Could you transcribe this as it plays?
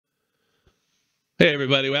Hey,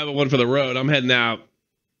 everybody, we're having one for the road. I'm heading out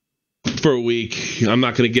for a week. I'm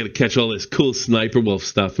not going to catch all this cool Sniper Wolf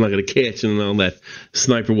stuff. I'm not going to catch all that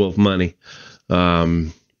Sniper Wolf money.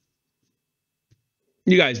 You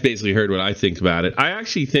guys basically heard what I think about it. I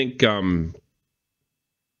actually think this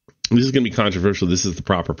is going to be controversial. This is the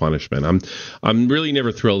proper punishment. I'm really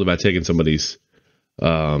never thrilled about taking somebody's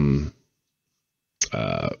platform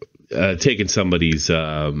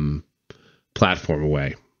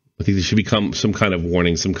away. I think there should become some kind of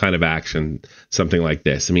warning, some kind of action, something like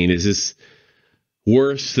this. I mean, is this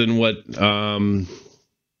worse than what Logan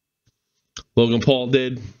Paul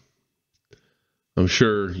did? I'm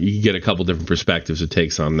sure you can get a couple different perspectives or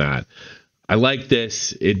takes on that. I like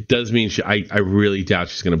this. It does mean I really doubt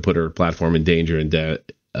she's going to put her platform in danger. And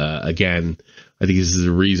again, I think this is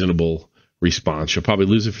a reasonable response. She'll probably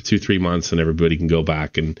lose it for 2-3 months and everybody can go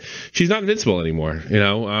back, and she's not invincible anymore. You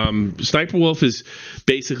know, Sniper Wolf has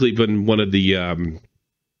basically been one of the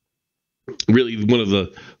really one of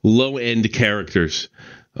the low end characters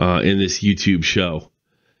in this YouTube show.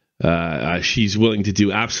 She's willing to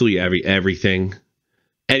do absolutely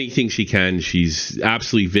anything she can. She's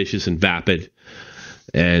absolutely vicious and vapid,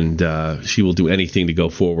 and she will do anything to go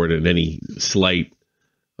forward, and any slight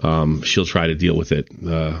she'll try to deal with it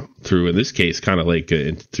through, in this case, kind of like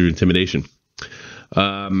through intimidation.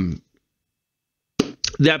 That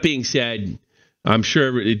being said, I'm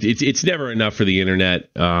sure it's never enough for the internet.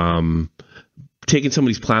 Taking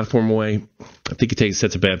somebody's platform away, I think it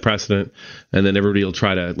sets a bad precedent, and then everybody will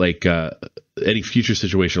try to, any future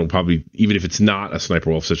situation will probably, even if it's not a Sniper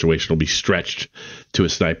Wolf situation, will be stretched to a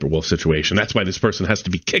Sniper Wolf situation. That's why this person has to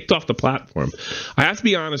be kicked off the platform. I have to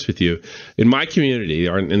be honest with you. In my community,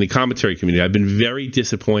 or in the commentary community, I've been very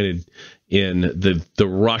disappointed in the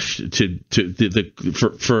rush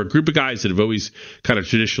for a group of guys that have always kind of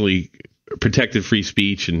traditionally protected free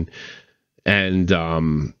speech and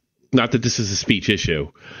not that this is a speech issue,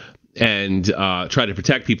 and try to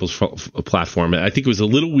protect people's platform. I think it was a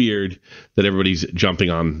little weird that everybody's jumping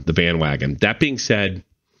on the bandwagon. That being said,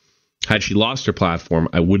 had she lost her platform,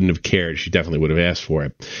 I wouldn't have cared. She definitely would have asked for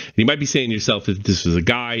it. And you might be saying to yourself, if this was a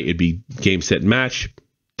guy, it'd be game, set, match.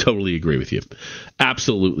 Totally agree with you.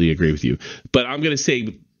 Absolutely agree with you. But I'm going to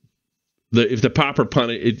say, if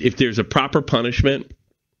there's a proper punishment,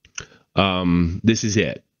 this is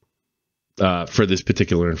it. For this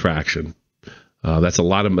particular infraction, that's a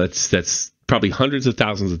lot of that's probably hundreds of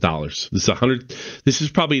thousands of dollars. This is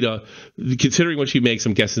probably considering what she makes.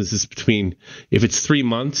 I'm guessing this is between, if it's 3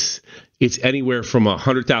 months, it's anywhere from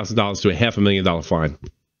 $100,000 to a $500,000 fine.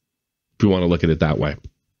 If you want to look at it that way.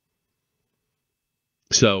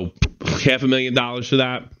 So $500,000 for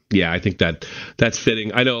that. Yeah, I think that's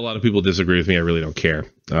fitting. I know a lot of people disagree with me. I really don't care.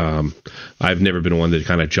 I've never been one to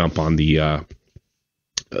kind of jump on the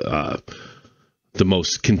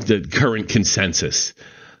current consensus.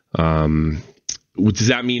 Does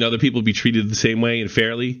that mean other people be treated the same way and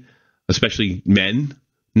fairly, especially men?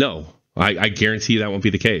 No, I guarantee you that won't be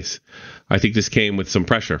the case. I think this came with some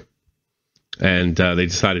pressure, and they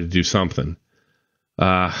decided to do something.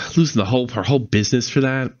 Losing her whole business for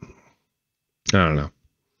that, I don't know.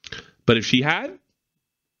 But if she had,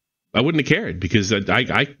 I wouldn't have cared, because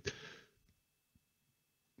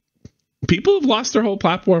people have lost their whole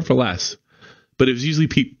platform for less. But it was usually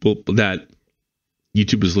people that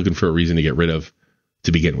YouTube was looking for a reason to get rid of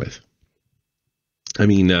to begin with. I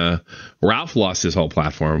mean, Ralph lost his whole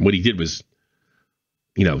platform. What he did was,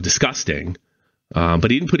 disgusting. But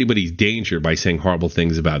he didn't put anybody in danger by saying horrible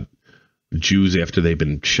things about Jews after they've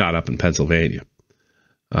been shot up in Pennsylvania.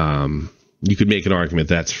 You could make an argument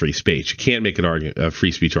that's free speech. You can't make a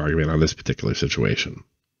free speech argument on this particular situation.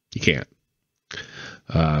 You can't.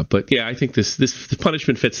 But yeah, I think the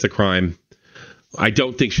punishment fits the crime. I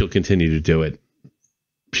don't think she'll continue to do it.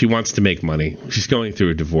 She wants to make money. She's going through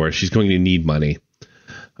a divorce. She's going to need money.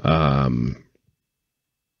 And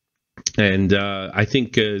I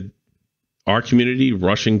think our community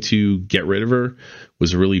rushing to get rid of her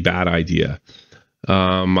was a really bad idea.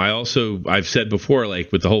 I've said before,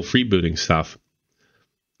 like with the whole freebooting stuff,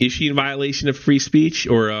 is she in violation of free speech,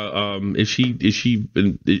 or is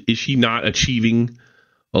she not achieving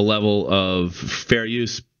a level of fair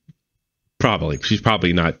use? Probably. She's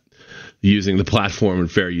probably not using the platform in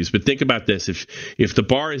fair use. But think about this. If the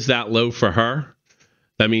bar is that low for her,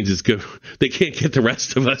 that means it's good. They can't get the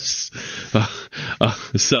rest of us.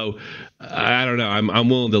 So I don't know. I'm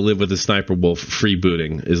willing to live with the Sniper Wolf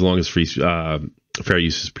freebooting as long as fair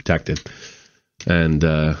use is protected. And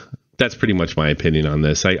that's pretty much my opinion on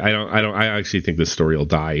this. I actually think this story will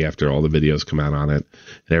die after all the videos come out on it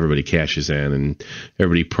and everybody cashes in and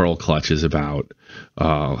everybody pearl clutches about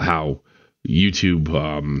how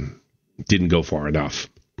YouTube didn't go far enough.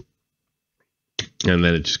 And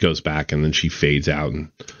then it just goes back, and then she fades out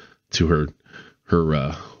to her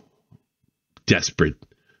desperate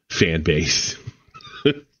fan base.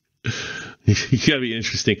 You gotta be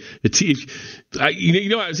interesting. I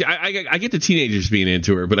get the teenagers being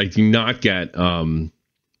into her, but I do not get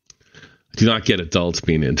adults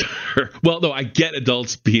being into her. Well, no, I get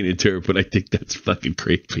adults being into her, but I think that's fucking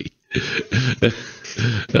creepy.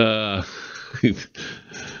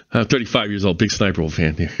 I'm 35 years old, big SSSniperWolf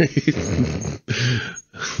fan here.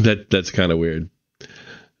 That's kind of weird.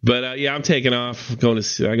 But yeah, I'm taking off. Going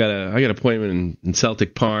to. I got an appointment in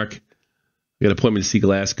Celtic Park. I got an appointment to see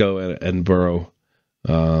Glasgow at Edinburgh.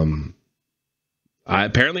 I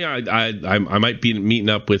might be meeting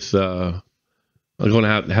up with. I'm going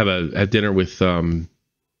to have dinner with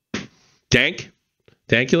Dankula.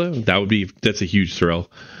 That's a huge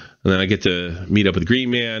thrill. And then I get to meet up with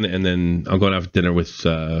Green Man, and then I'm going to have dinner with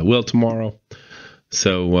Will tomorrow.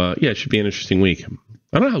 So yeah, it should be an interesting week.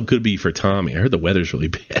 I don't know how good it'd be for Tommy. I heard the weather's really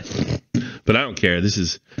bad, but I don't care. This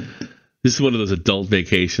is one of those adult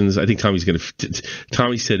vacations. I think Tommy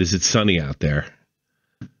said, "Is it sunny out there?"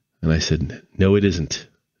 And I said, "No, it isn't.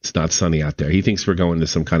 It's not sunny out there." He thinks we're going to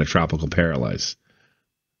some kind of tropical paradise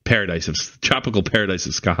of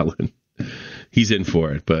Scotland. He's in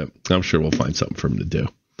for it, but I'm sure we'll find something for him to do.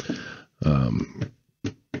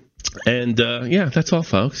 Yeah, that's all,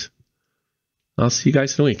 folks. I'll see you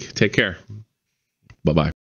guys in a week. Take care. Bye-bye.